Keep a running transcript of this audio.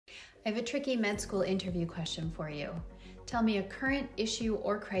I have a tricky med school interview question for you. Tell me a current issue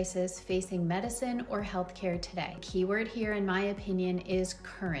or crisis facing medicine or healthcare today. Keyword here, in my opinion, is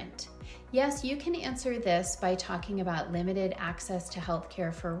current. Yes, you can answer this by talking about limited access to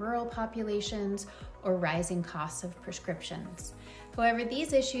healthcare for rural populations or rising costs of prescriptions. However,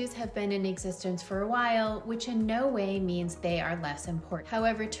 these issues have been in existence for a while, which in no way means they are less important.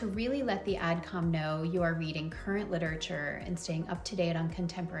 However, to really let the AdCom know you are reading current literature and staying up to date on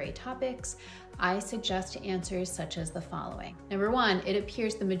contemporary topics, I suggest answers such as the following. Number one, it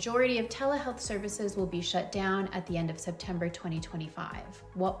appears the majority of telehealth services will be shut down at the end of September 2025.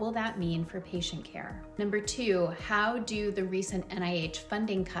 What will that mean for patient care? Number two, how do the recent NIH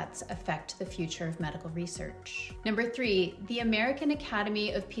funding cuts affect the future of medical research? Number three, the American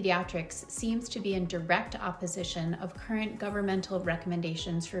Academy of Pediatrics seems to be in direct opposition of current governmental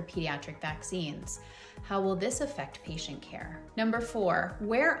recommendations for pediatric vaccines. How will this affect patient care? Number four,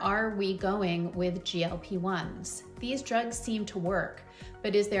 where are we going with GLP-1s? These drugs seem to work,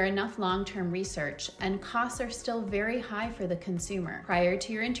 but is there enough long-term research? And costs are still very high for the consumer. Prior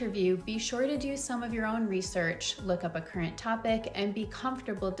to your interview, be sure to do some of your own research, look up a current topic, and be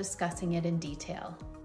comfortable discussing it in detail.